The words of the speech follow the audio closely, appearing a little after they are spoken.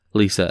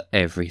Lisa,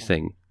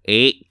 everything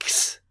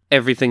aches.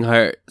 Everything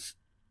hurts.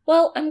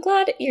 Well, I'm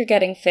glad you're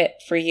getting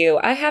fit for you.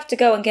 I have to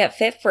go and get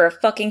fit for a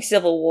fucking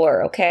civil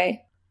war,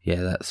 okay?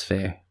 Yeah, that's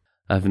fair.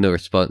 I have no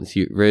response.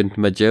 You ruined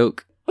my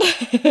joke.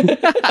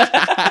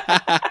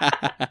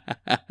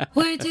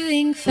 We're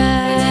doing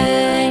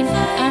fine.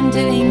 I'm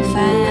doing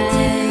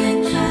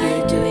fine.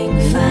 You're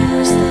doing fine.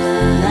 We're still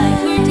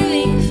alive. We're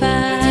doing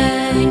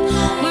fine.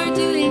 We're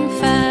doing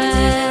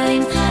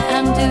fine.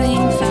 I'm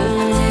doing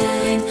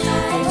fine.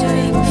 You're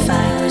doing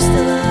fine. We're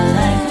still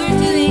alive. We're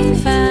doing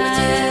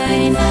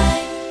fine.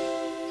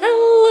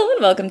 Hello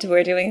and welcome to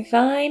We're Doing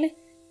Fine.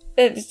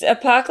 It's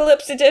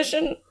Apocalypse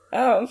Edition. I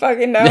don't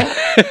fucking know.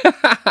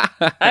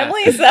 I'm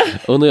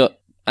Lisa.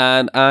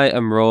 And I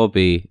am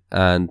Robbie,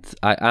 and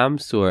I am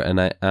sore and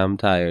I am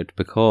tired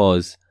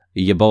because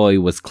your boy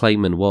was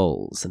climbing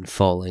walls and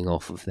falling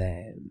off of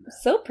them.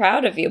 So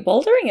proud of you.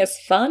 Bouldering is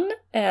fun,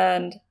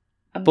 and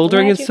I'm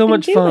Bouldering glad is you've so been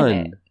much doing fun.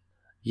 it.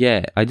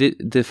 Yeah, I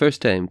did the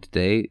first time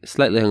today,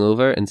 slightly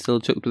hungover and still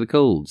choked with a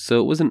cold,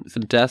 so it wasn't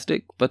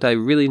fantastic, but I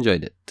really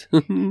enjoyed it.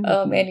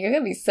 Oh man, you're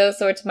gonna be so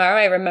sore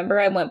tomorrow. I remember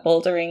I went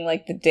bouldering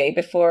like the day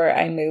before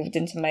I moved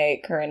into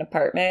my current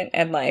apartment,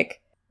 and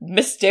like,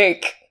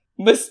 mistake.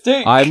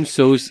 I'm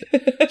so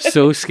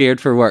scared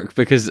for work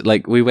because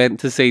like we went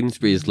to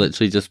Sainsbury's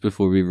literally just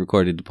before we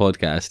recorded the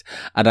podcast,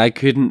 and I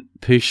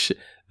couldn't push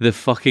the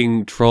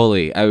fucking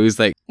trolley. I was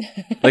like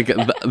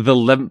the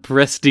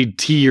limp-wristed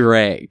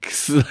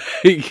T-Rex. Like,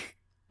 it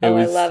Oh, I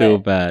was love so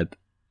it. bad.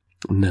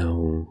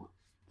 No.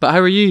 But how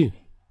are you?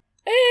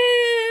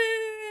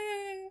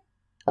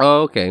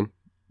 Oh, okay.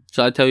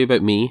 Shall I tell you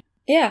about me?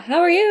 Yeah, how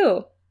are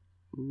you?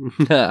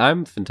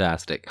 I'm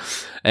fantastic.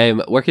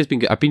 Work has been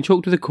good. I've been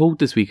choked with a cold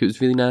this week. It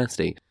was really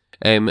nasty.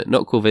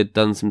 Not COVID,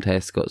 done some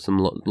tests, got some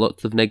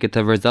lots of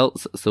negative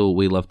results, so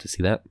we love to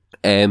see that.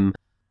 And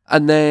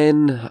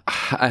then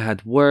I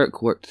had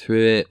worked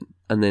through it,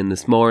 and then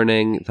this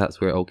morning, that's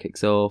where it all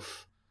kicks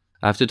off.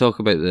 I have to talk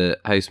about the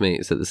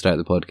housemates at the start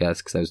of the podcast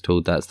because I was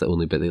told that's the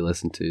only bit they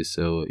listen to,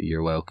 so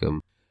you're welcome.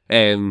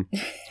 But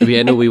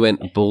yeah, no, we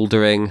went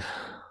bouldering.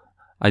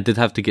 I did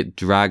have to get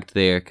dragged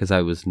there because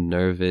I was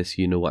nervous.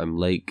 You know what I'm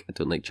like. I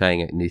don't like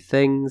trying out new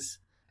things.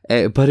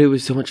 But it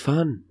was so much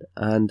fun.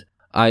 And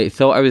I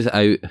thought I was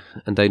out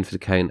and down for the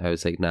count. I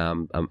was like, nah,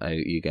 I'm out.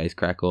 You guys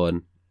crack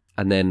on.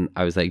 And then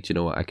I was like, do you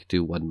know what? I could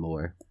do one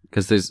more.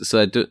 Because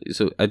I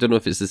don't know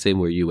if it's the same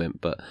where you went,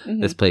 but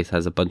this place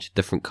has a bunch of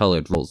different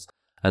coloured rolls.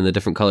 And the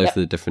different colours for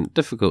the different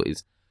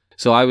difficulties.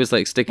 So I was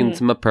like sticking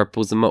to my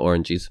purples and my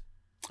oranges.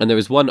 And there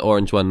was one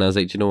orange one. And I was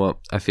like, do you know what?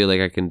 I feel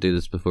like I can do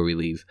this before we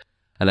leave.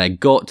 And I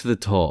got to the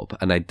top,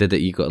 and I did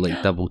it. You got to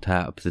like double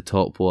tap the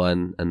top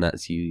one, and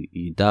that's you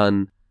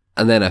done.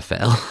 And then I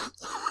fell.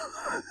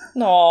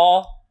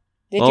 Aw.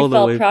 Did All you the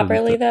fall way from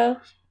properly the though?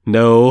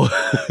 No,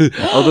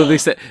 although they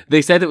said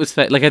it was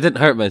fine. Like I didn't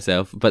hurt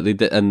myself, but they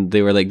did, and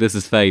they were like, "This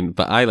is fine."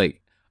 But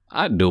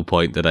at no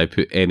point did I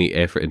put any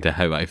effort into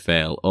how I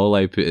fell. All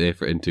I put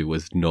effort into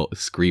was not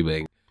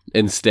screaming.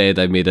 Instead,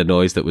 I made a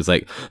noise that was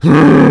like.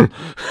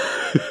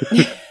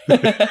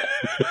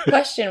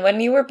 Question, when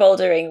you were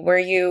bouldering,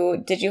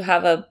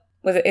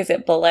 is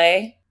it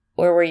belay?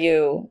 Or were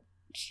you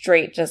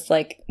straight just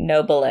like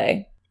no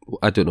belay?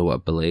 I don't know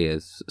what belay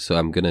is, so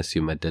I'm going to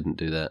assume I didn't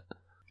do that.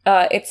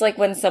 It's like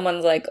when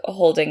someone's like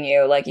holding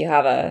you, like you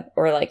have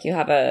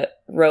a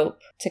rope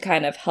to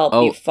kind of help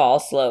you fall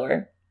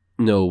slower.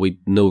 No,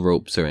 no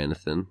ropes or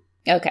anything.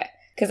 Okay,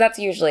 because that's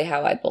usually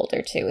how I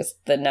boulder too, is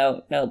the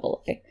no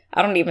belay.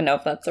 I don't even know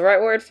if that's the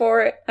right word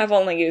for it. I've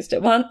only used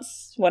it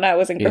once when I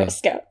was in Girl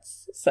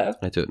Scouts, so.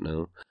 I don't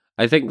know.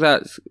 I think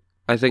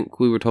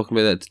we were talking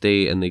about that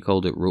today and they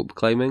called it rope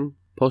climbing,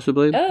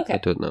 possibly. Oh, okay. I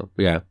don't know.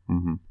 Yeah.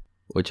 Mm-hmm.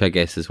 Which I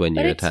guess is when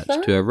But you're it's attached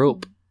fun. to a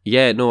rope.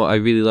 Yeah, no, I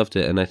really loved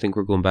it, and I think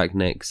we're going back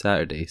next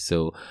Saturday,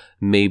 so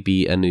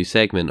maybe a new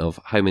segment of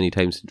how many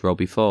times did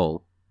Robbie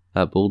fall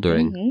at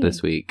bouldering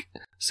this week.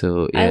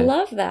 So, yeah. I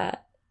love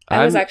that.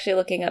 I was actually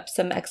looking up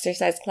some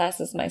exercise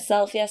classes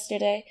myself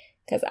yesterday,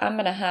 because I'm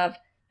going to have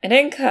an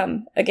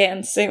income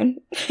again soon.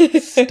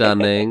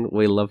 Stunning.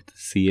 We love to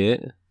see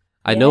it.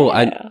 I know.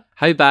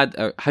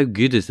 How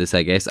good is this,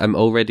 I guess? I'm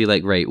already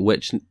like, right,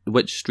 which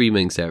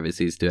streaming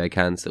services do I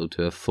cancel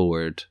to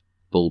afford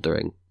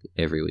bouldering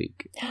every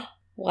week?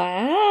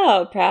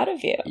 Wow, proud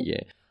of you.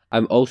 Yeah.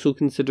 I'm also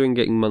considering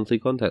getting monthly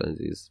contact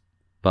lenses,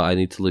 but I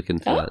need to look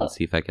into that and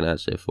see if I can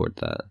actually afford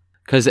that.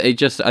 Because I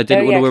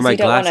didn't want to wear my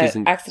glasses.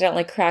 And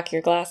accidentally crack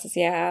your glasses,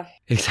 yeah.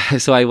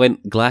 So I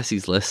went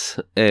glassesless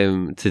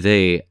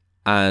today,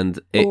 and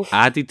it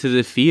added to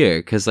the fear,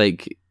 because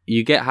like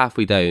you get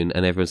halfway down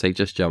and everyone's like,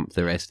 just jump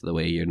the rest of the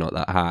way, you're not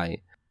that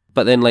high.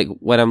 But then like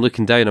when I'm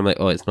looking down, I'm like,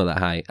 oh, it's not that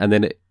high. And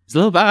then it's a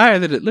little bit higher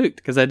than it looked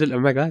because I didn't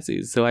have my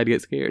glasses, so I'd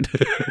get scared.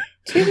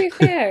 To be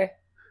fair,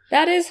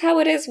 that is how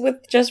it is with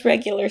just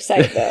regular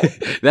sight, though.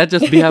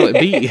 That'd just be how it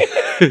be.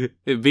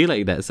 It'd be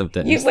like that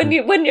sometimes. When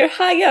you're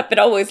high up, it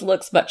always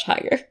looks much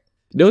higher.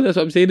 No, that's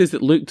what I'm saying, is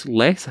it looked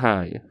less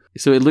high.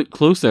 So it looked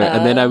closer,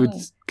 and then I would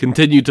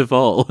continue to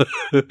fall.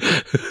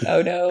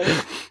 Oh no.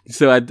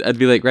 So I'd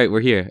be like, right, we're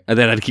here. And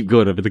then I'd keep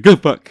going. I'd be like, go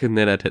fuck. And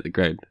then I'd hit the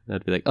ground.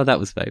 I'd be like, oh, that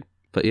was fine.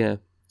 But yeah.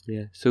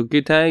 So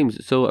good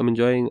times. So I'm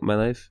enjoying my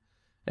life.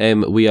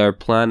 We are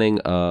planning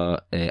a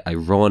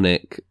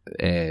ironic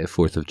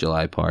 4th of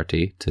July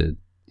party to,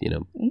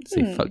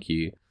 say fuck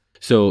you.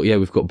 So yeah,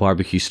 we've got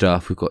barbecue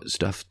stuff. We've got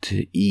stuff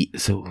to eat.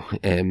 So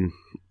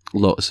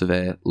lots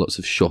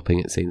of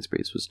shopping at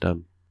Sainsbury's was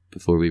done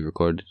before we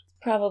recorded.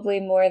 Probably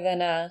more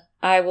than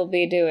I will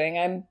be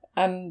doing.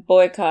 I'm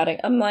boycotting.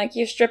 I'm like,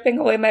 you're stripping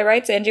away my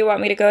rights, and you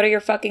want me to go to your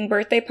fucking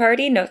birthday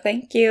party? No,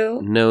 thank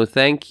you. No,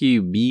 thank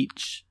you,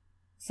 beach.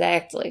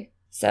 Exactly.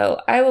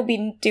 So I will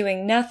be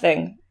doing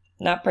nothing.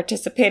 Not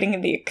participating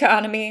in the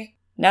economy.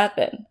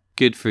 Nothing.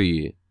 Good for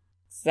you.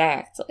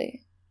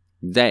 Exactly.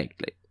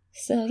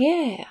 So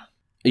yeah.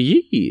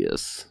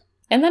 Yes.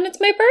 And then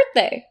it's my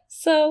birthday.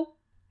 So.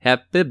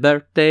 Happy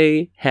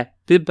birthday.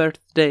 Happy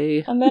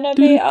birthday. I'm gonna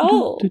be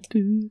old.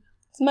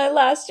 It's my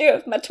last year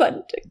of my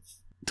 20s.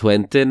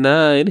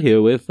 29,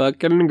 here we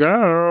fucking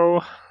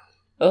go.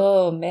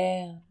 Oh,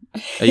 man.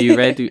 Are you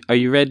ready? Are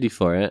you ready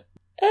for it?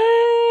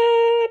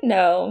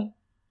 No.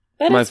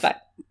 But it's fine.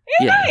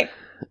 It's fine.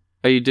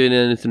 Are you doing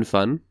anything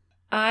fun?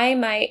 I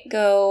might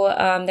go,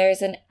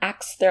 there's an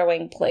axe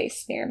throwing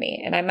place near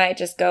me, and I might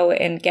just go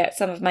and get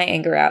some of my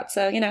anger out,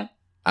 so,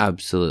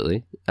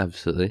 Absolutely.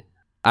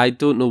 I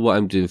don't know what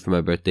I'm doing for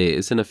my birthday.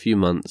 It's in a few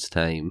months'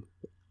 time,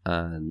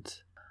 and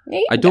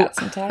I got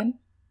some time.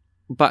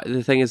 But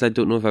the thing is, I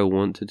don't know if I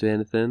want to do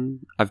anything.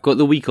 I've got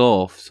the week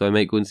off, so I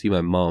might go and see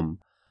my mum.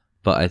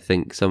 But I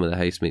think some of the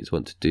housemates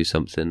want to do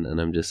something, and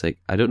I'm just like,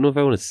 I don't know if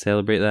I want to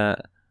celebrate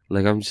that.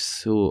 Like, I'm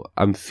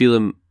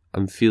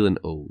feeling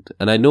old,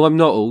 and I know I'm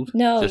not old.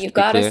 No, you've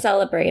got to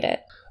celebrate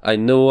it. I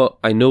know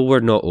we're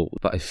not old,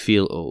 but I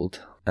feel old,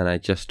 and I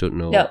just don't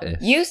know. No,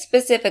 you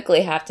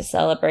specifically have to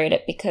celebrate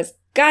it because,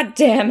 God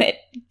damn it,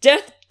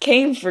 death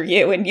came for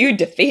you and you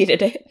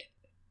defeated it.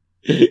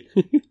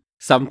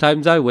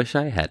 Sometimes I wish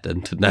I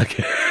hadn't. No,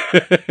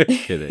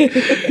 kidding.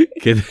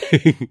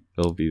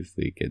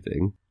 Obviously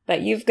kidding.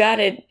 But you've got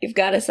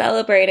to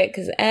celebrate it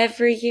because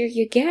every year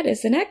you get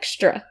is an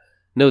extra.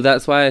 No,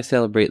 that's why I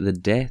celebrate the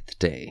death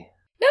day.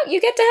 No,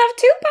 you get to have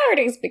 2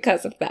 parties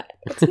because of that.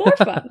 It's more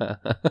fun.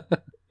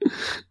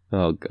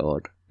 Oh,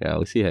 God. Yeah,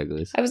 we'll see how it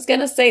goes. I was going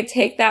to say,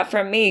 take that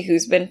from me,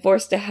 who's been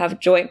forced to have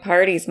joint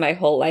parties my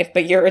whole life,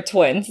 but you're a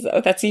twin,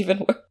 so that's even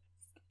worse.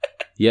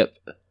 Yep.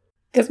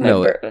 Because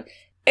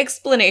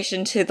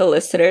explanation to the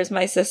listeners,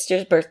 my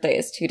sister's birthday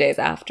is 2 days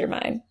after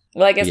mine.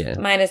 Well, I guess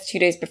mine is 2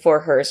 days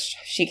before hers.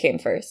 She came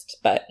first,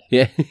 but...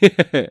 Yeah.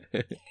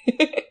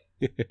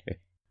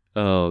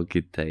 Oh,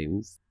 good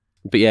times.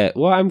 But yeah,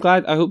 well, I'm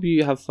glad. I hope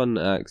you have fun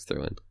axe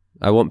throwing.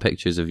 I want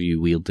pictures of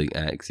you wielding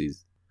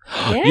axes.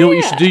 Yeah. You know what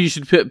you should do? You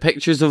should put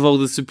pictures of all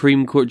the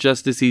Supreme Court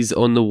justices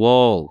on the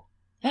wall.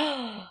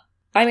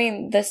 I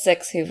mean, the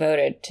 6 who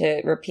voted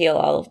to repeal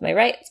all of my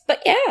rights,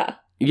 but yeah.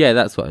 Yeah,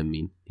 that's what I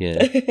mean.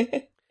 Yeah.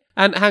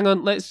 And hang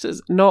on, let's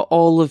just... Not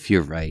all of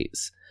your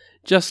rights.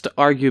 Just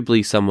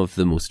arguably some of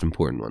the most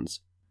important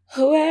ones.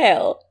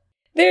 Well,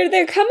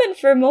 they're coming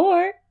for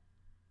more.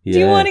 Yeah. Do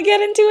you want to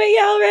get into it,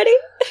 yeah, already?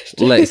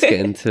 Let's get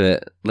into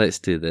it. Let's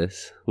do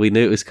this. We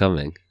knew it was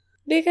coming.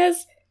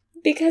 Because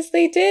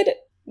they did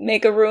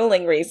make a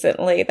ruling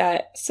recently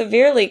that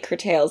severely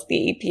curtails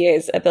the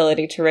EPA's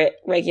ability to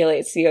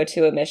regulate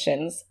CO2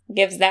 emissions,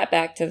 gives that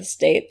back to the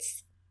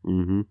states.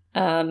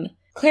 Mm-hmm.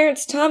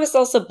 Clarence Thomas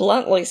also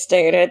bluntly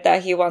stated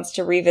that he wants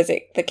to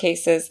revisit the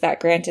cases that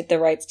granted the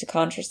rights to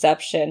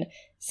contraception,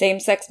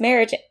 same-sex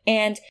marriage,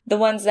 and the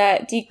ones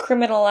that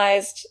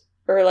decriminalized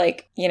or,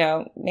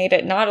 made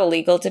it not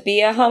illegal to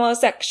be a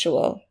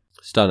homosexual.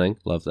 Stunning.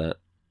 Love that.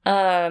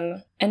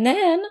 And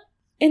then,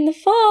 in the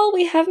fall,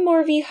 we have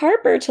more v.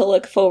 Harper to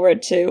look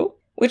forward to,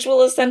 which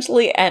will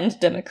essentially end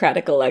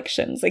democratic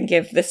elections and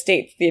give the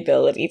states the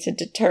ability to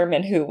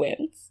determine who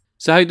wins.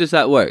 So how does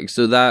that work?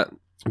 So that,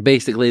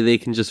 basically, they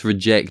can just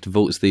reject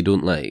votes they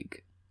don't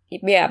like?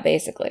 Yeah,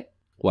 basically.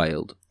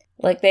 Wild.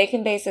 They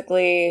can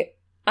basically...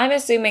 I'm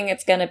assuming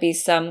it's going to be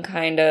some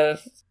kind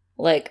of...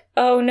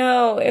 oh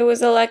no, it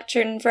was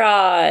election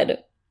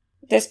fraud.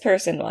 This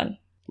person won.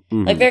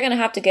 Mm-hmm. They're going to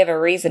have to give a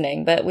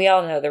reasoning, but we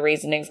all know the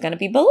reasoning's going to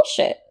be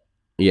bullshit.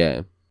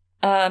 Yeah.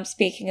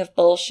 Speaking of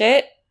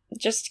bullshit,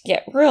 just to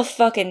get real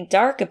fucking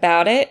dark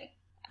about it,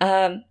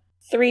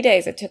 3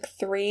 days. It took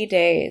 3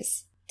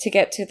 days to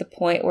get to the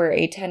point where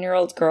a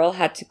 10-year-old girl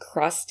had to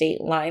cross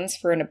state lines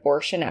for an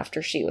abortion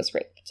after she was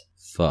raped.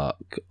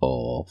 Fuck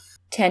off.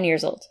 10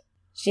 years old.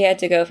 She had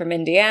to go from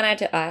Indiana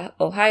to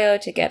Ohio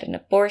to get an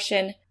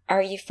abortion.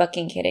 Are you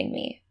fucking kidding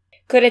me?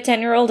 Could a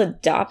 10-year-old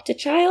adopt a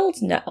child?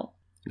 No.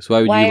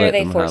 So why are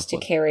they forced to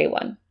carry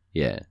one?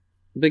 Yeah.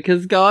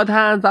 Because God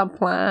has a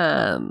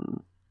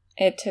plan.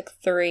 It took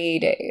 3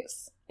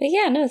 days. But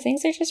yeah, no,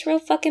 things are just real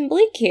fucking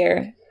bleak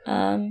here.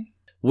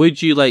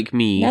 Would you like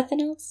me...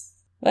 Nothing else?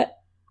 What?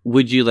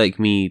 Would you like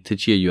me to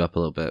cheer you up a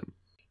little bit?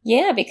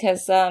 Yeah,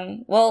 because,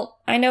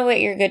 I know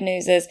what your good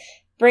news is.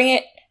 Bring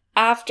it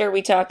after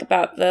we talk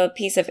about the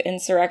piece of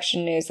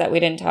insurrection news that we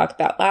didn't talk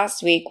about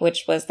last week,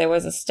 which was there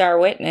was a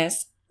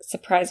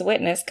surprise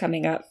witness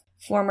coming up.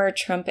 Former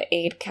Trump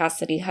aide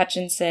Cassidy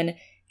Hutchinson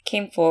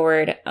came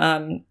forward.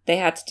 They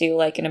had to do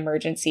like an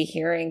emergency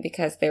hearing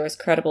because there was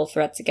credible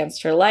threats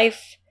against her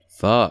life.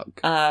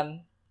 Fuck.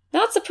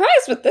 Not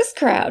surprised with this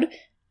crowd.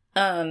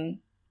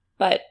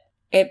 But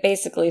it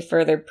basically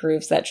further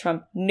proves that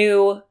Trump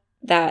knew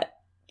that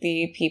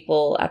the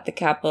people at the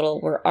Capitol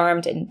were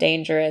armed and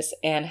dangerous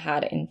and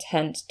had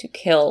intent to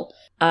kill.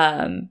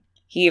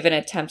 He even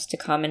attempts to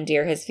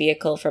commandeer his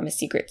vehicle from a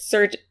Secret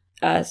Service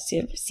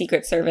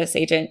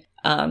agent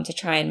to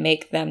try and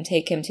make them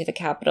take him to the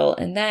Capitol.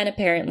 And then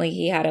apparently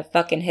he had a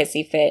fucking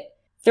hissy fit,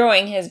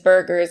 throwing his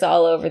burgers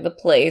all over the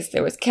place.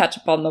 There was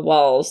ketchup on the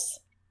walls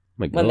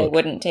when they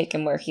wouldn't take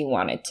him where he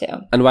wanted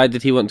to. And why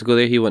did he want to go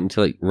there? He wanted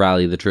to, like,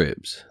 rally the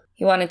troops.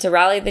 He wanted to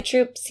rally the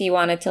troops. He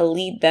wanted to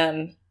lead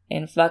them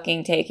in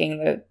fucking taking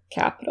the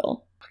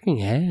Capitol. Fucking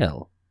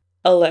hell.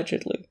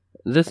 Allegedly.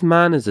 This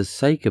man is a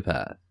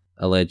psychopath.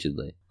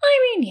 Allegedly.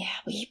 I mean, yeah,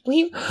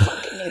 we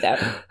fucking knew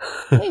that.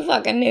 We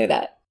fucking knew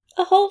that.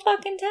 The whole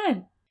fucking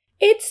time.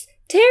 It's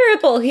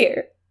terrible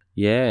here.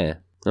 Yeah.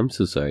 I'm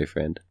so sorry,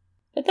 friend.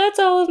 But that's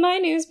all of my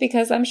news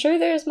because I'm sure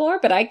there's more,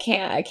 but I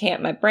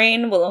can't. My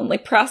brain will only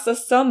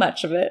process so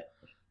much of it.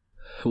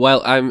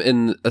 While I'm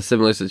in a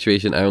similar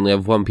situation, I only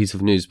have one piece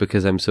of news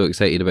because I'm so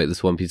excited about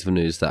this one piece of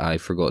news that I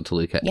forgot to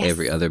look at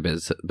every other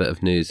bit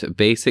of news.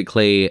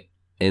 Basically,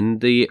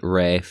 Indie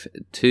Ref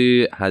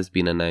 2 has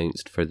been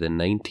announced for the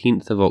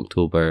 19th of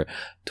October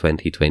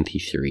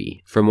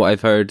 2023. From what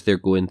I've heard, they're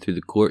going through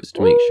the courts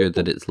to make sure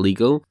that it's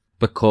legal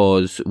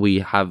because we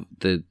have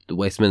the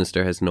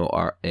Westminster has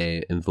not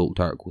invoked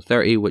Article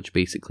 30, which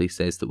basically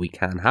says that we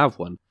can have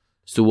one.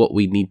 So what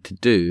we need to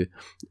do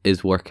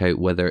is work out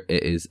whether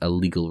it is a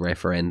legal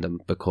referendum,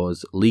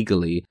 because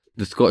legally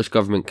the Scottish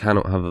government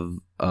cannot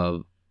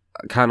have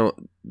cannot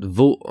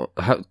vote.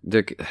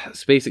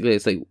 Basically,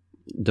 it's like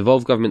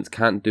devolved governments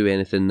can't do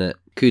anything that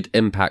could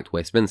impact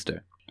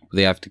Westminster.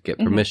 They have to get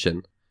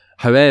permission.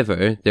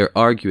 However, they're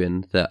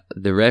arguing that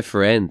the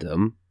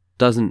referendum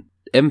doesn't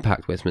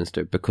impact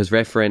Westminster because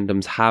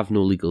referendums have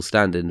no legal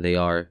standing. They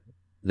are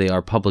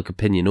public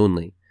opinion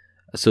only.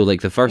 So,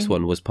 like the first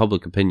one was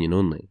public opinion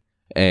only.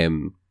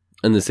 And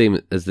the same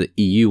as the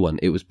EU one,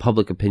 it was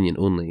public opinion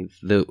only.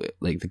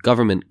 The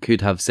government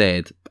could have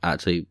said,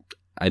 actually,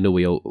 I know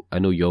you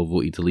all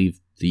voted to leave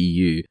the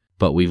EU,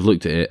 but we've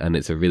looked at it and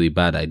it's a really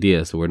bad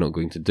idea, so we're not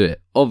going to do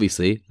it.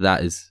 Obviously,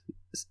 that is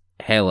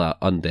hella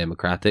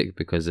undemocratic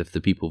because if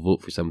the people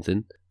vote for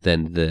something,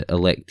 then the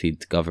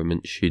elected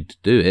government should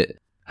do it.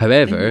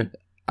 However,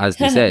 as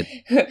they said,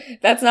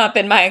 that's not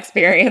been my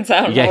experience.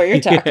 I don't know what you're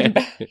talking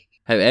about.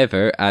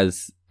 However,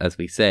 as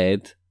we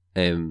said,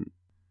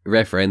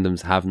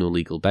 referendums have no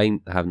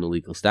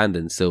legal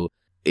standing, so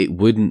it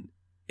wouldn't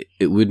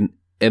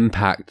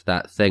impact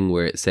that thing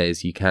where it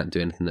says you can't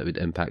do anything that would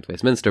impact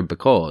Westminster,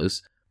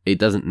 because it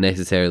doesn't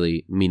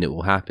necessarily mean it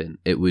will happen.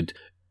 It would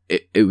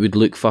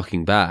look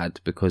fucking bad,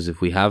 because if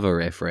we have a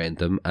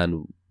referendum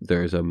and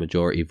there's a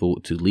majority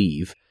vote to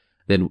leave,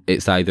 then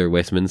it's either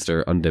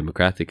Westminster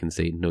undemocratic and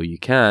saying no you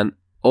can't,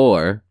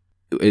 or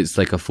it's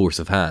like a force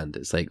of hand.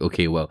 It's like,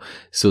 okay, well,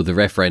 so the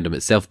referendum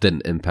itself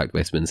didn't impact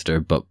Westminster,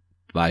 but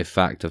by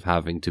fact of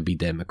having to be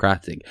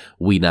democratic,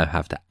 we now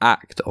have to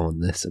act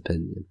on this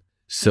opinion.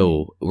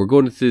 So we're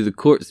going through the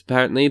courts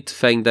apparently to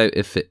find out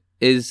if it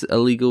is a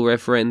legal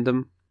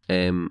referendum,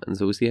 and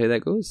so we'll see how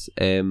that goes.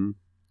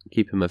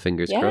 Keeping my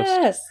fingers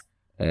crossed.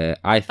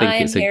 I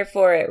am here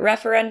for it.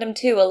 Referendum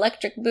 2,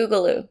 Electric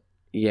Boogaloo.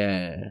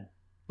 Yeah.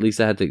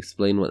 Lisa had to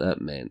explain what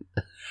that meant.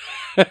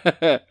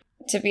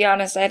 To be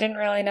honest, I didn't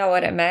really know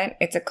what it meant.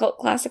 It's a cult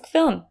classic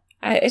film.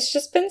 It's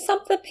just been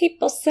something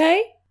people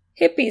say.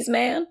 Hippies,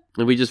 man.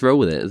 And we just roll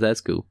with it.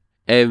 That's cool.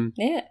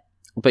 Yeah.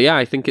 But yeah,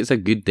 I think it's a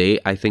good day.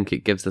 I think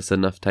it gives us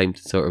enough time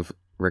to sort of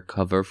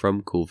recover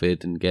from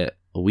COVID and get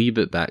a wee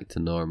bit back to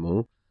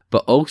normal.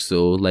 But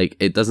also, like,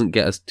 it doesn't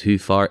get us too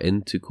far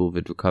into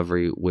COVID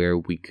recovery where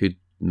we could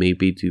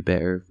maybe do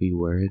better if we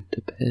were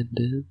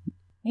independent.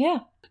 Yeah.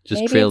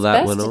 Just maybe trail it's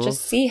that best one to off.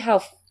 just see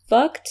how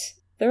fucked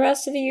the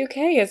rest of the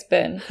UK has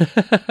been.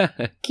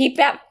 Keep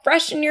that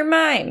fresh in your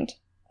mind.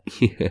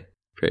 Yeah,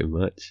 pretty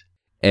much.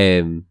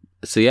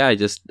 So yeah, I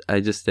just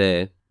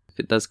if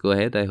it does go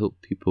ahead, I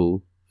hope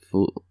people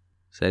vote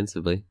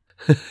sensibly.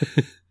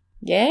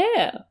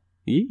 Yeah.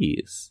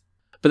 Yes.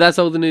 But that's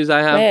all the news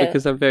I have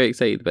because I'm very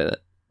excited about it.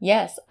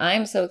 Yes,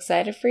 I'm so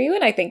excited for you,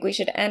 and I think we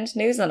should end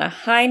news on a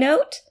high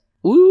note.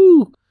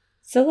 Woo!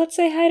 So let's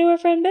say hi to our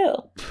friend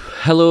Bill.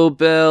 Hello,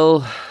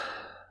 Bill.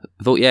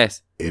 Vote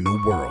yes. In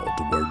a world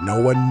where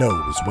no one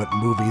knows what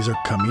movies are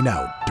coming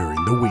out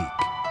during the week,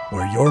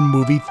 where your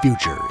movie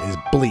future is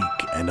bleak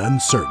and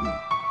uncertain,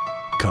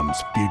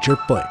 comes Future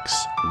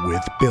Flicks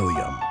with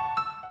Billiam.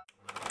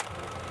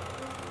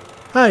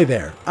 Hi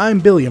there, I'm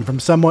Billiam from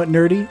Somewhat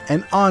Nerdy,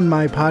 and on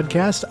my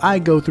podcast, I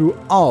go through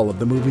all of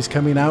the movies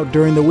coming out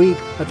during the week.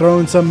 I throw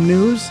in some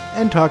news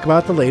and talk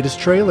about the latest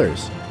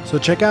trailers. So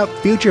check out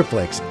Future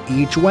Flicks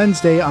each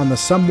Wednesday on the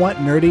Somewhat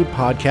Nerdy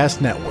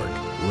Podcast Network.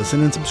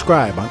 Listen and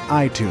subscribe on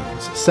iTunes,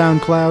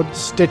 SoundCloud,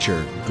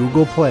 Stitcher,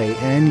 Google Play,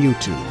 and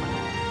YouTube.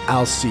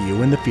 I'll see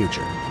you in the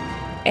future.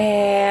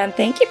 And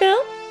thank you,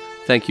 Bill.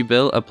 Thank you,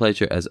 Bill. A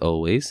pleasure as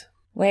always.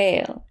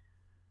 Well,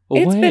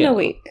 it's been a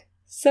week,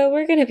 so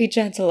we're going to be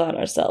gentle on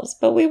ourselves,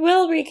 but we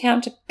will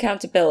recount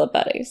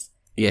accountabilities.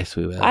 Yes,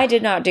 we will. I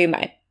did not do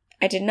mine.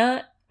 I did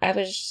not. I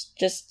was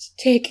just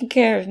taking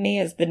care of me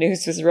as the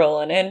news was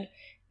rolling in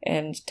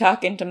and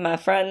talking to my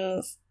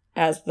friends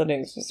as the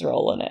news was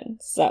rolling in,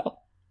 so.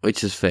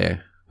 Which is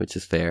fair.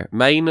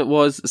 Mine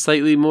was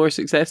slightly more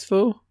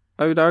successful,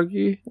 I would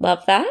argue.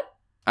 Love that.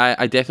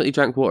 I definitely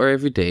drank water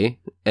every day.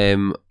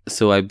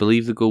 So I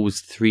believe the goal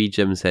was 3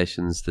 gym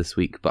sessions this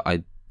week, but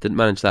I didn't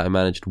manage that. I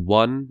managed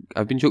 1.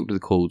 I've been choked with a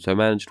cold, so I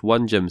managed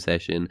 1 gym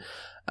session,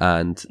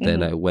 and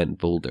then I went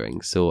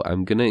bouldering. So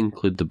I'm going to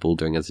include the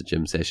bouldering as a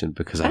gym session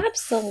because I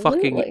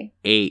fucking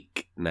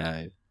ache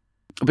now.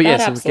 But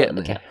yes, I was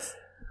getting there.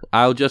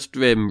 I'll just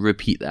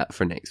repeat that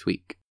for next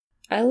week.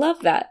 I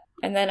love that.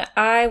 And then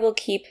I will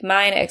keep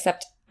mine,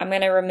 except I'm going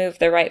to remove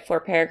the right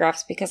 4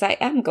 paragraphs because I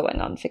am going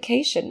on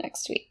vacation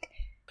next week.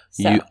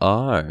 So, you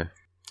are.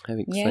 How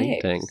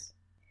exciting. Yes.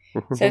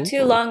 So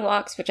 2 long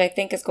walks, which I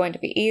think is going to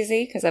be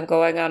easy because I'm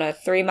going on a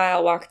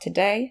 3-mile walk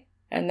today.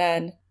 And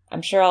then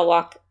I'm sure I'll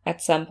walk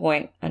at some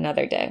point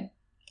another day.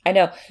 I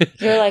know.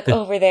 You're like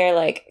over there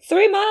like,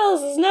 3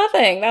 miles is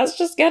nothing. That's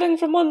just getting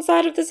from one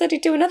side of the city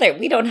to another.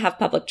 We don't have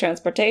public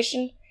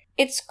transportation.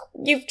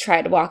 You've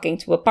tried walking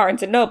to a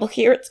Barnes & Noble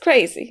here. It's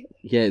crazy.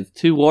 Yeah, it's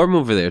too warm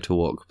over there to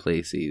walk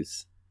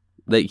places.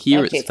 Like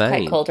here it's fine.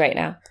 It's quite cold right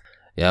now.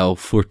 Yeah,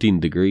 14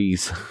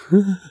 degrees.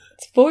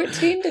 It's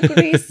 14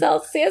 degrees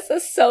Celsius.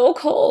 It's so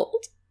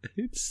cold.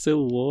 It's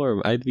so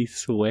warm. I'd be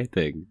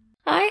sweating.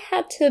 I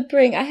had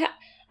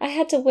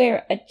to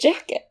wear a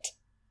jacket.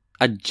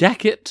 A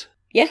jacket?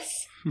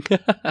 Yes.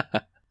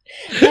 I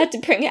had to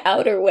bring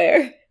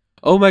outerwear.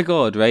 Oh my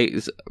god, right.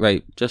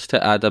 Just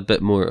to add a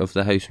bit more of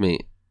the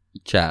housemate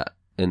chat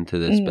into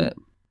this bit.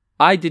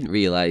 I didn't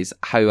realise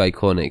how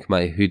iconic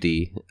my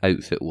hoodie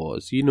outfit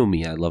was. You know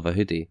me, I love a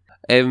hoodie.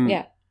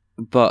 Yeah.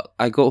 But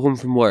I got home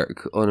from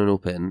work on an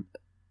open,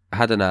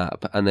 had a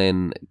nap, and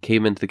then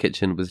came into the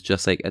kitchen with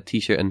just like a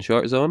t-shirt and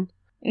shorts on.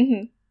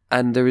 Mm-hmm.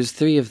 And there was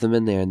 3 of them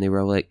in there, and they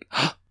were all like,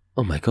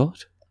 "Oh my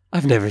god,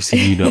 I've never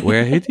seen you not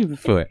wear a hoodie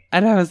before."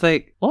 And I was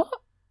like, "What?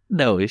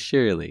 No,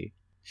 surely."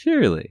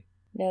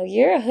 No,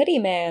 you're a hoodie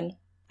man.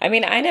 I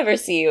mean, I never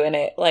see you in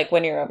it, like,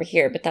 when you're over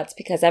here, but that's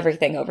because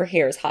everything over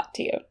here is hot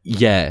to you.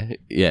 Yeah.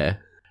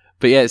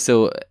 But yeah,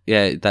 so,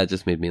 yeah, that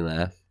just made me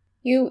laugh.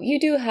 You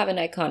do have an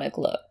iconic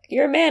look.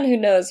 You're a man who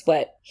knows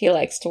what he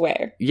likes to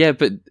wear. Yeah,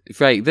 but,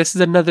 right, this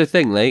is another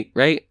thing, like,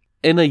 right?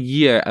 In a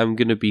year, I'm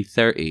going to be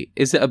 30.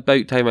 Is it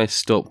about time I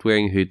stopped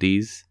wearing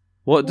hoodies?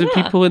 What do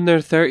people in their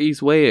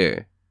 30s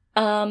wear?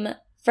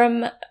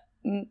 From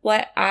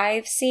what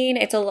I've seen,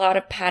 it's a lot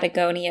of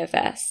Patagonia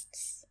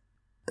vests.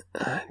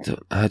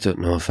 I don't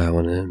know if I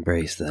want to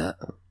embrace that.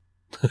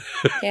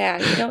 Yeah,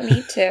 you don't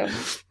need to.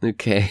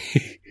 Okay.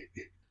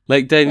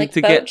 Like, do I need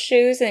to boat get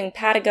shoes and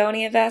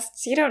Patagonia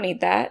vests? You don't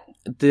need that.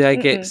 Do I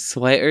get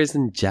sweaters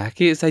and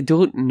jackets? I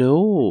don't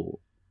know.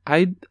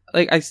 I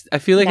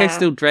feel like I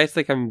still dress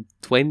like I'm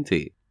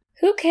 20.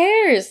 Who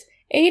cares?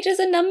 Age is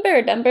a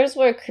number. Numbers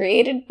were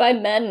created by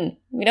men.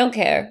 We don't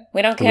care.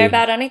 We don't care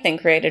about anything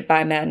created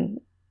by men.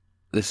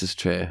 This is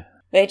true.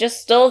 They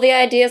just stole the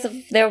ideas of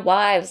their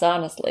wives,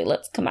 honestly.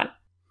 Come on.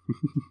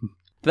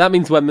 That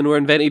means women were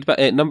invented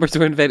by... numbers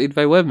were invented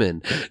by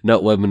women.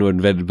 Not women were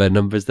invented by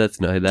numbers. That's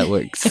not how that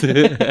works.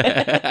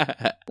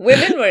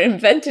 Women were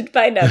invented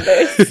by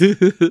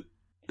numbers.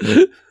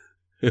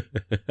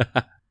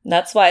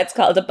 That's why it's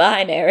called a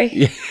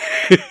binary.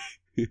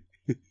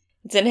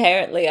 It's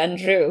inherently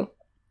untrue.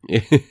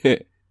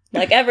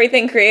 Like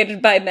everything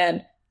created by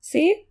men.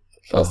 See?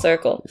 Full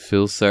circle.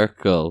 Full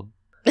circle.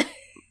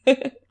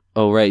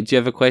 Oh, right. Do you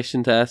have a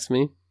question to ask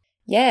me?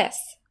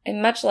 Yes.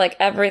 And much like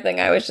everything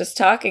I was just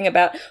talking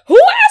about,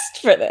 who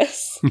asked for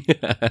this?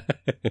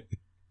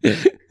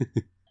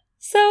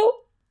 So,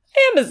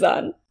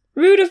 Amazon,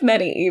 root of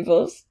many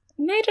evils,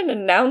 made an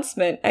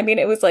announcement. I mean,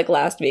 it was like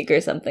last week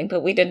or something,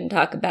 but we didn't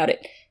talk about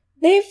it.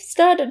 They've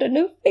started a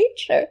new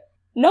feature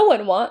no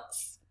one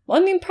wants.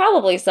 Well, I mean,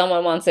 probably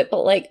someone wants it,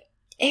 but like,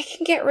 it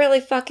can get really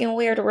fucking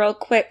weird real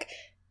quick.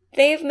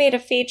 They've made a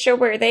feature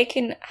where they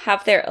can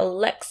have their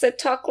Alexa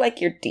talk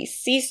like your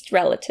deceased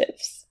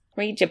relatives.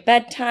 Read your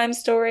bedtime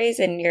stories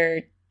in your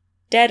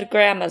dead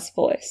grandma's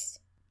voice.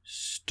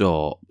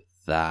 Stop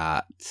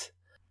that.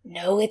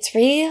 No, it's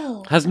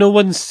real. Has no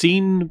one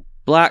seen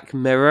Black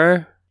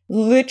Mirror?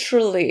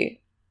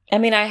 Literally. I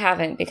mean, I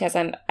haven't because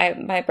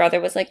my brother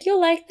was like, "You'll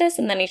like this,"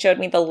 and then he showed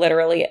me the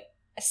literally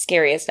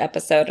scariest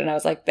episode, and I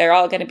was like, they're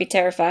all going to be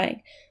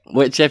terrifying.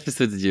 Which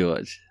episode did you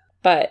watch?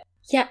 But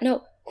yeah,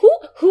 no.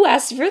 Who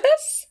asked for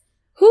this?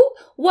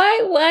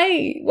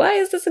 Why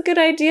is this a good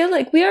idea?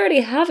 Like, we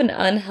already have an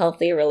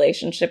unhealthy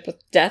relationship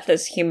with death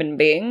as human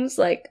beings.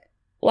 Like,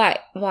 why?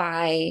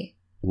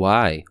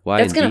 Why?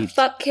 That's gonna indeed?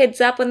 fuck kids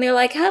up when they're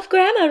like, have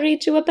grandma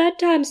read you a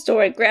bedtime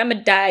story. Grandma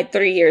died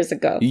 3 years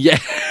ago. Yeah,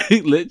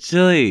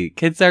 literally.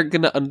 Kids aren't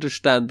going to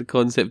understand the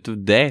concept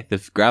of death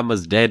if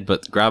grandma's dead,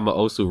 but grandma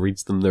also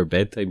reads them their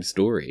bedtime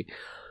story.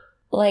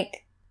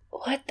 Like,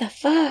 what the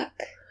fuck?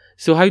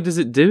 So how does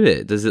it do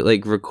it? Does it,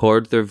 like,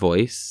 record their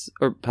voice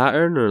or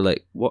pattern or,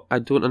 like, what? I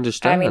don't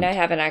understand. I mean, I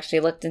haven't actually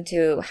looked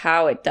into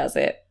how it does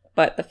it,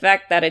 but the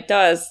fact that it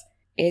does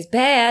is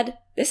bad.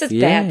 This is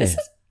bad.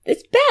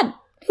 It's bad.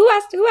 Who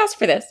asked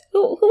for this?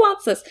 Who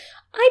wants this?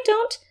 I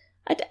don't.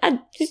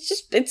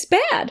 It's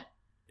bad.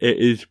 It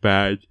is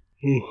bad.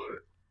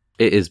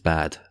 It is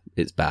bad.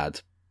 It's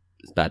bad.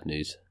 It's bad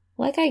news.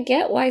 Like, I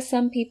get why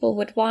some people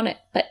would want it,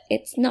 but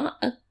it's not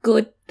a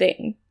good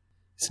thing.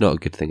 It's not a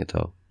good thing at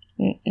all.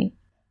 Mm-mm.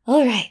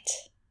 All right.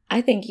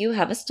 I think you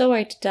have a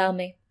story to tell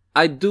me.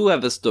 I do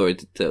have a story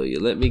to tell you.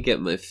 Let me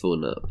get my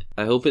phone up.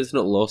 I hope it's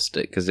not lost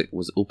it, because it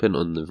was open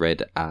on the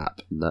Red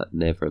app, and that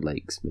never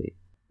likes me.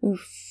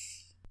 Oof.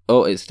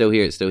 Oh, it's still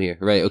here.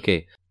 Right,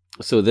 okay.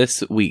 So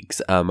this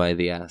week's Am I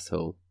the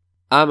Asshole?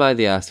 Am I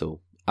the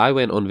asshole? I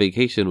went on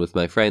vacation with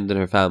my friend and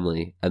her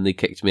family, and they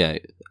kicked me out.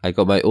 I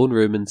got my own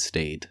room and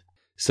stayed.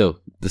 So,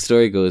 the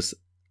story goes,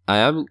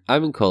 I'm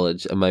in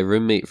college, and my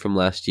roommate from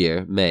last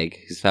year, Meg,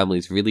 whose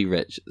family's really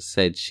rich,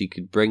 said she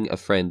could bring a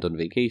friend on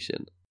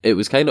vacation. It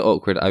was kind of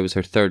awkward. I was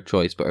her third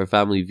choice, but her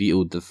family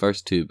vetoed the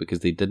first two because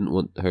they didn't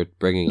want her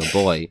bringing a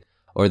boy,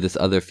 or this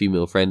other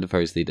female friend of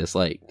hers they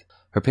disliked.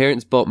 Her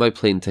parents bought my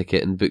plane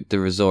ticket and booked the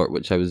resort,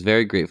 which I was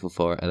very grateful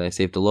for, and I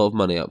saved a lot of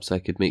money up so I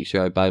could make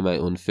sure I buy my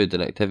own food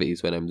and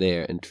activities when I'm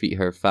there and treat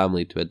her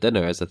family to a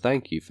dinner as a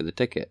thank you for the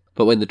ticket.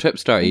 But when the trip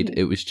started,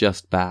 it was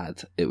just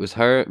bad. It was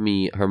her,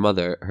 me, her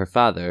mother, her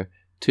father,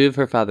 two of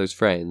her father's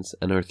friends,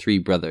 and her 3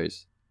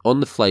 brothers.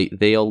 On the flight,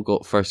 they all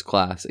got first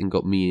class and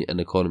got me an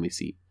economy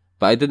seat.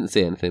 But I didn't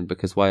say anything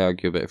because why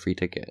argue about a free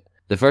ticket?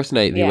 The first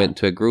night they went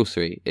to a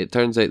grocery. It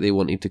turns out they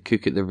wanted to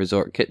cook at the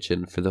resort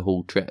kitchen for the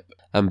whole trip.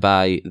 And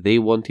by they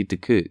wanted to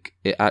cook,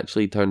 it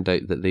actually turned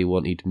out that they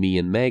wanted me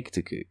and Meg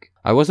to cook.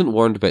 I wasn't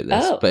warned about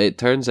this, but it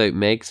turns out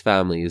Meg's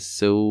family is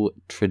so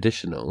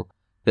traditional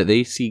that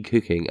they see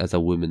cooking as a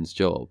woman's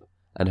job.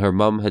 And her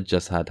mum had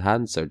just had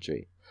hand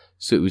surgery.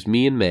 So it was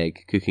me and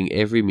Meg cooking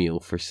every meal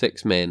for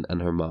 6 men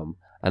and her mum.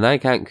 And I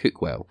can't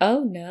cook well.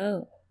 Oh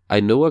no. I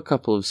know a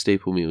couple of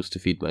staple meals to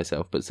feed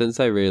myself, but since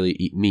I rarely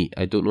eat meat,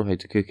 I don't know how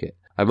to cook it.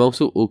 I'm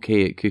also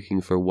okay at cooking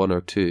for 1 or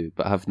 2,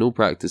 but have no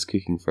practice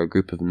cooking for a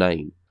group of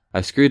 9.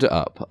 I screwed it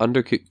up,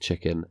 undercooked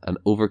chicken, and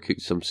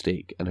overcooked some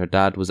steak, and her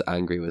dad was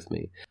angry with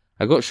me.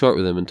 I got short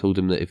with him and told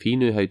him that if he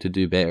knew how to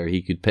do better,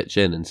 he could pitch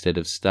in instead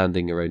of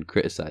standing around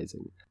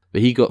criticising.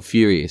 But he got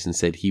furious and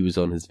said he was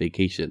on his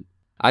vacation.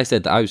 I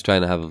said that I was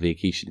trying to have a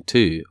vacation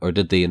too, or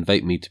did they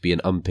invite me to be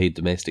an unpaid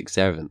domestic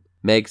servant?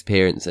 Meg's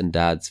parents and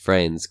dad's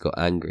friends got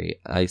angry.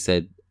 I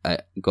said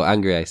that,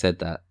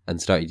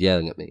 and started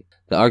yelling at me.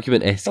 The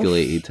argument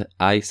escalated. Oof.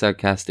 I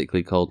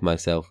sarcastically called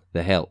myself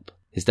the help.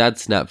 His dad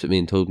snapped at me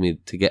and told me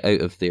to get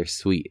out of their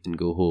suite and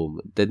go home.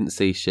 Didn't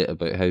say shit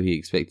about how he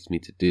expected me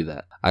to do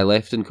that. I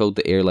left and called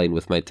the airline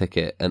with my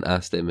ticket and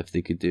asked them if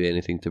they could do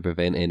anything to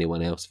prevent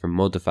anyone else from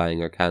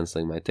modifying or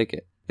cancelling my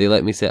ticket. They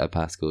let me set a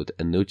passcode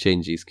and no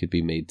changes could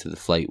be made to the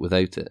flight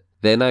without it.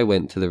 Then I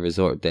went to the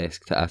resort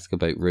desk to ask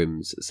about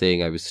rooms,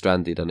 saying I was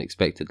stranded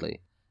unexpectedly.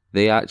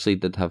 They actually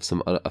did have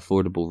some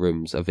affordable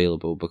rooms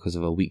available because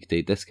of a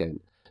weekday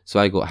discount,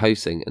 so I got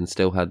housing and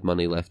still had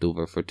money left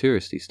over for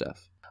touristy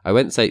stuff. I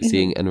went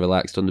sightseeing and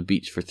relaxed on the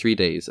beach for 3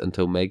 days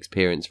until Meg's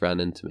parents ran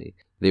into me.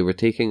 They were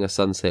taking a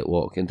sunset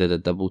walk and did a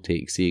double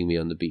take seeing me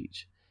on the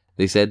beach.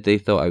 They said they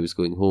thought I was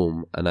going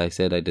home, and I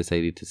said I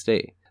decided to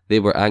stay. They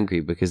were angry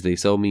because they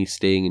saw me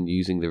staying and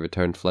using the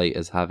return flight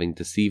as having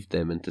deceived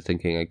them into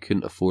thinking I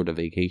couldn't afford a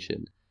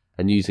vacation,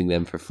 and using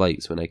them for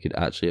flights when I could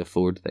actually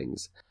afford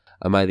things.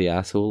 Am I the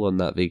asshole on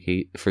that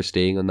for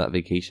staying on that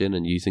vacation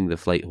and using the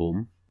flight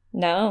home?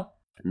 No.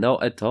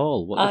 Not at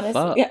all. What Honestly, the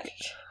fuck? Yeah.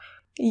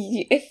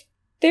 If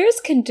there's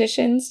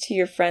conditions to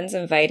your friends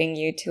inviting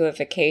you to a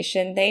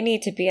vacation, they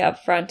need to be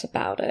upfront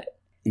about it.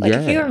 Like,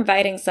 if you're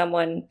inviting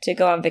someone to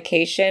go on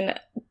vacation,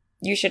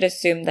 you should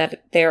assume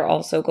that they're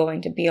also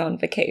going to be on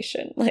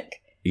vacation.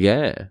 Like,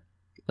 yeah.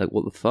 Like,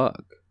 what the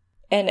fuck?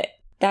 And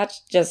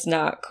that's just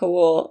not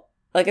cool.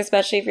 Like,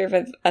 especially if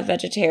you're a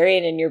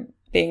vegetarian and you're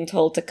being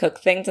told to cook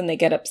things and they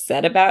get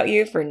upset about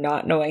you for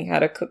not knowing how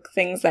to cook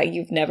things that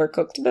you've never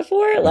cooked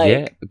before. Like,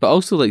 yeah, but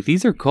also, like,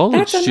 these are college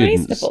that's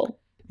students. Unreasonable.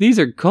 These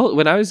are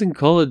when I was in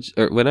college,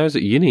 or when I was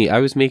at uni, I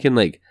was making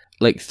like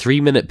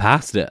 3-minute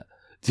pasta.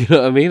 Do you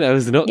know what I mean? I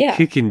was not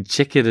cooking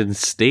chicken and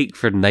steak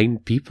for 9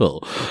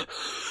 people.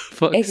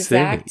 Fuck's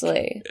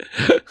exactly.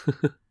 sake.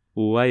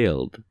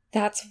 Wild.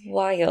 That's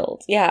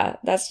wild. Yeah,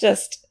 that's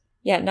just,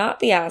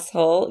 not the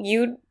asshole.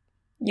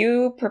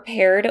 You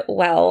prepared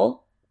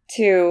well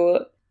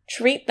to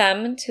treat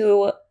them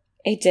to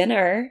a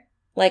dinner,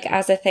 like,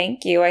 as a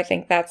thank you. I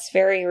think that's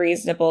very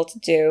reasonable to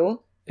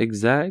do.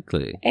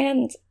 Exactly.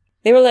 And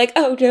they were like,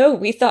 oh no,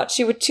 we thought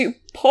you were too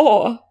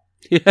poor.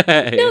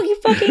 Yeah. No, you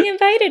fucking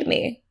invited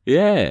me.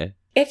 Yeah.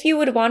 If you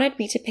would wanted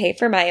me to pay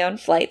for my own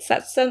flights,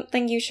 that's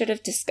something you should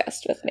have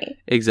discussed with me.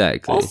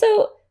 Exactly.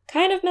 Also,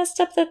 kind of messed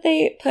up that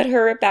they put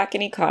her back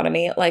in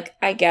economy. Like,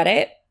 I get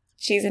it.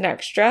 She's an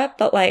extra,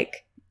 but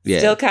like, Yeah.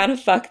 still kind of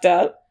fucked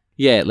up.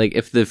 Yeah, like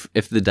if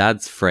the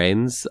dad's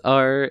friends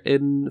are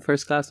in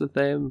first class with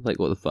them, like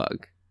what the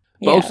fuck?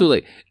 But Yeah. also,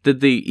 like, did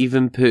they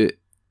even put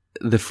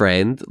the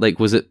friend? Like,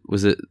 was it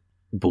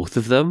both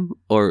of them,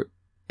 or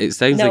it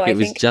sounds No, like I it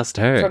was think just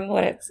her? From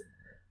what it's...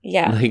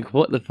 Yeah, Like,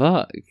 what the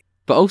fuck?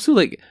 But also,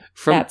 like,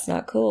 from that's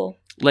not cool.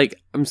 like,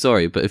 I'm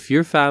sorry, but if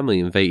your family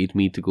invited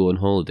me to go on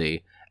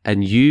holiday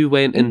and you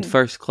went in Mhm.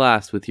 first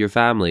class with your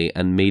family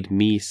and made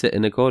me sit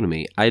in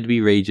economy, I'd be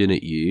raging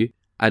at you.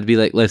 I'd be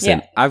like, listen,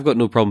 Yeah. I've got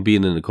no problem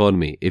being in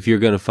economy if you're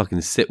going to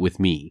fucking sit with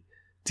me.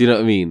 Do you know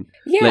what I mean?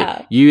 Yeah.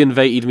 Like, you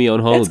invited me on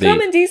It's holiday.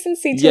 common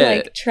decency to Yeah.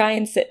 like try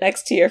and sit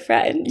next to your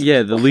friend.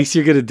 Yeah, the least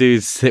you're going to do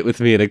is sit with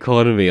me in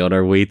economy on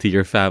our way to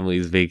your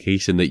family's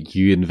vacation that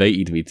you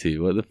invited me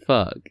to. What the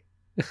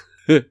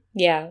fuck?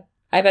 Yeah.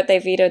 I bet they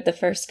vetoed the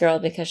first girl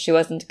because she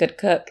wasn't a good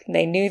cook.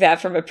 They knew that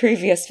from a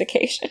previous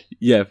vacation.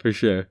 Yeah, for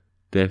sure.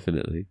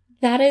 Definitely.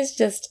 That is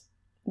just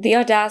the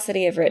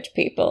audacity of rich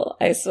people,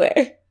 I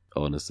swear.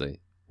 Honestly.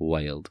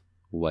 Wild.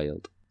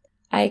 Wild.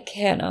 I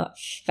cannot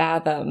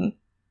fathom.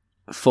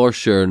 For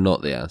sure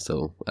not the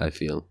asshole, I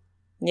feel.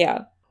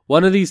 Yeah.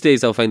 One of these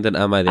days I'll find an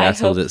Am I the I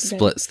Asshole hope that so.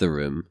 splits the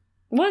room.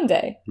 One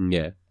day.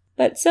 Yeah.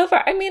 But so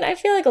far, I mean, I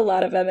feel like a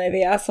lot of Am I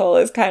the Asshole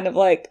is kind of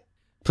like,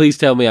 Please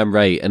tell me I'm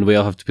right, and we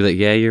all have to be like,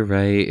 yeah, you're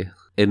right.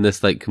 In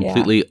this, like,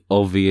 completely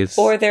obvious...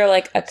 or they're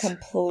like a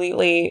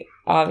completely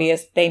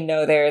obvious, they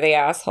know they're the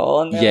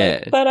asshole. And they're Yeah.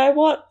 like, but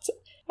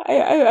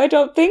I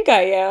don't think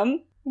I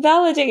am.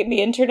 Validate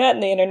me, internet.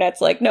 And the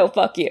internet's like, no,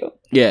 fuck you.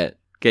 Yeah,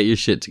 get your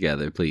shit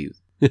together, please.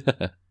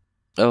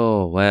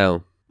 Oh,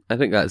 wow. I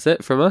think that's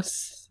it from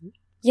us.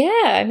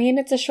 Yeah, I mean,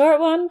 it's a short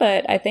one,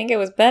 but I think it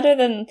was better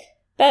than...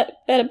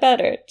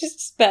 better.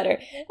 Just better.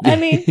 I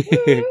mean,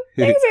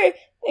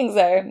 things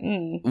are...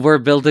 We're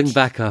building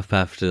back up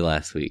after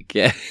last week,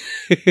 yeah.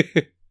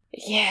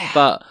 Yeah.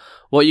 But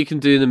what you can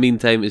do in the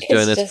meantime is It's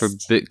join us for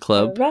just book a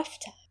club. rough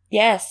time.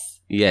 Yes.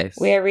 Yes.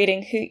 We are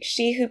reading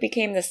She Who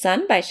Became the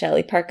Sun by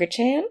Shelley Parker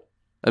Chan.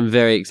 I'm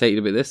very excited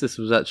about this. This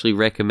was actually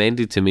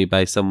recommended to me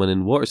by someone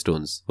in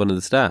Waterstones, one of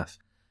the staff.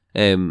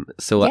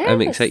 So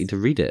I'm Yes. excited to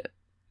read it.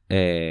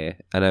 And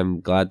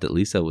I'm glad that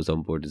Lisa was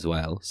on board as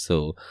well.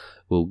 So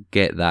we'll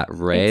get that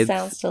read It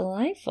sounds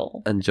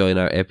delightful. and join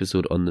our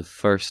episode on the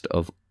 1st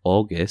of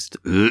August.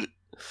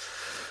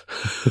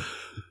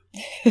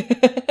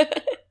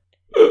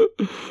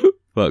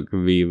 Fuck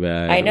me,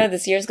 man. I know,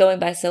 this year's going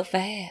by so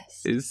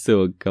fast. It's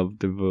so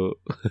uncomfortable.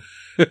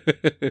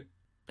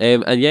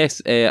 And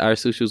yes, our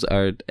socials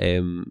are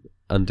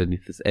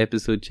underneath this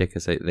episode. Check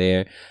us out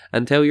there.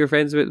 And tell your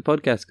friends about the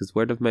podcast, because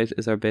word of mouth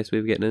is our best way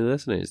of getting new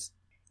listeners.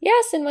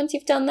 Yes, and once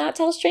you've done that,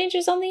 tell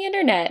strangers on the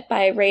internet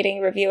by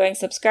rating, reviewing,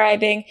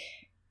 subscribing,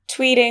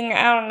 tweeting,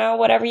 I don't know,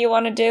 whatever you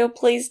want to do.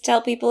 Please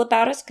tell people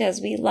about us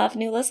because we love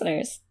new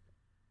listeners.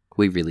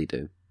 We really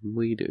do.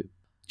 We do.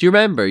 Do you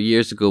remember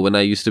years ago when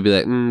I used to be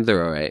like,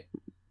 they're alright?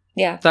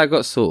 Yeah. That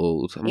got so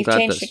old. I'm You've glad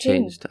changed that's your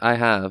tune. changed. I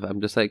have.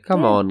 I'm just like,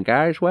 come Yeah. on,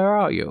 guys, where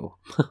are you?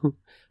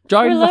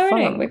 Join We're the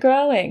learning. fun. We're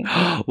growing.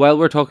 While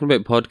we're talking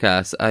about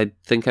podcasts, I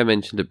think I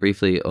mentioned it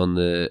briefly on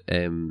the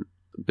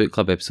book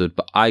club episode,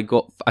 but I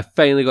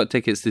finally got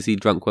tickets to see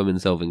Drunk Women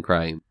Solving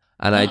Crime,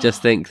 and I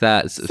just think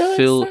that's So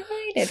full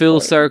excited full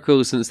for you.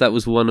 circle, since that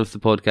was one of the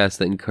podcasts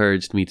that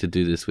encouraged me to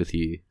do this with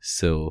you.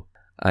 So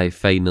I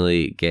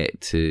finally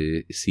get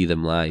to see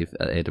them live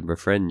at Edinburgh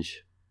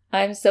Fringe.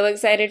 I'm so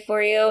excited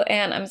for you,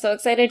 and I'm so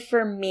excited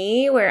for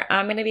me, where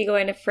I'm going to be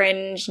going to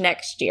Fringe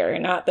next year.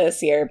 Not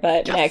this year,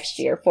 but next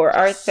year for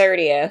our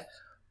 30th.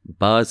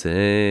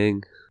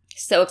 Buzzing.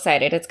 So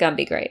excited. It's going to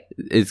be great.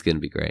 It's going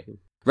to be great.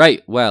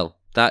 Right, well,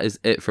 that is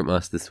it from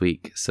us this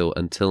week. So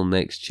until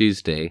next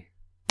Tuesday,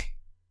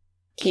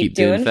 Keep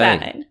doing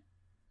fine.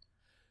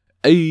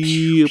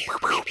 Ayy.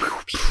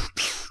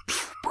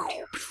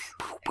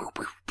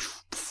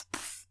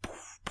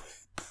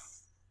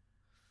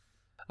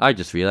 I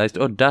just realised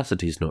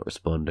Audacity's not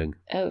responding.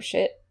 Oh,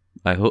 shit.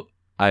 I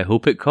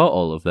hope it caught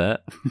all of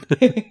that.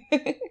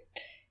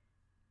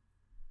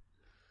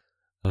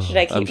 Should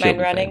I I'm keep sure mine it'll be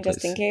running fine,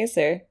 just in please. case,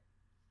 or?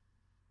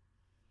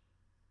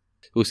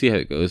 We'll see how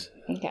it goes.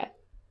 Okay.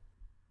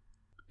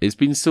 It's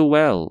been so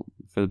well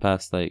for the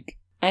past,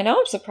 I know,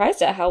 I'm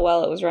surprised at how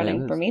well it was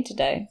running it for is. me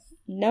today.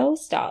 No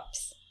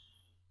stops.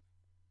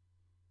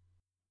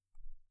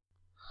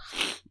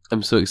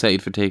 I'm so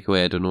excited for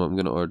takeaway. I don't know what I'm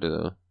going to order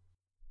though.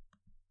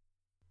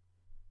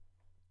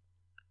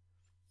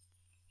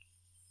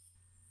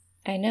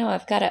 I know,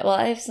 I've got it. Well,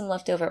 I have some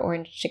leftover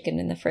orange chicken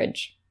in the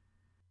fridge.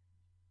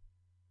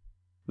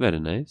 Very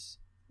nice.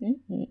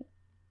 Mm-hmm.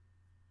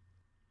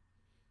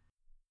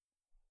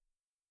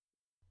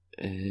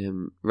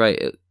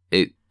 Right,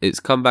 it's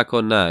come back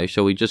on now.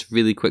 Shall we just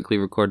really quickly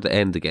record the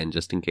end again,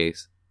 just in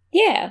case?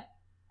 Yeah.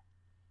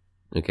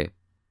 Okay.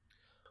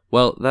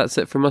 Well, that's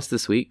it from us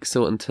this week.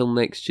 So until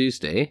next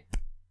Tuesday,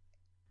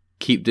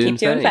 keep doing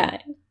fine. Hey.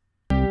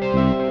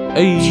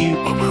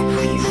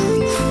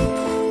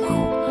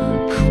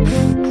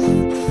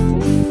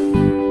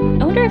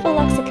 I wonder if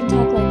Alexa can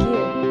talk like you.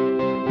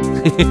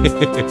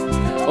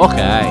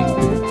 Okay.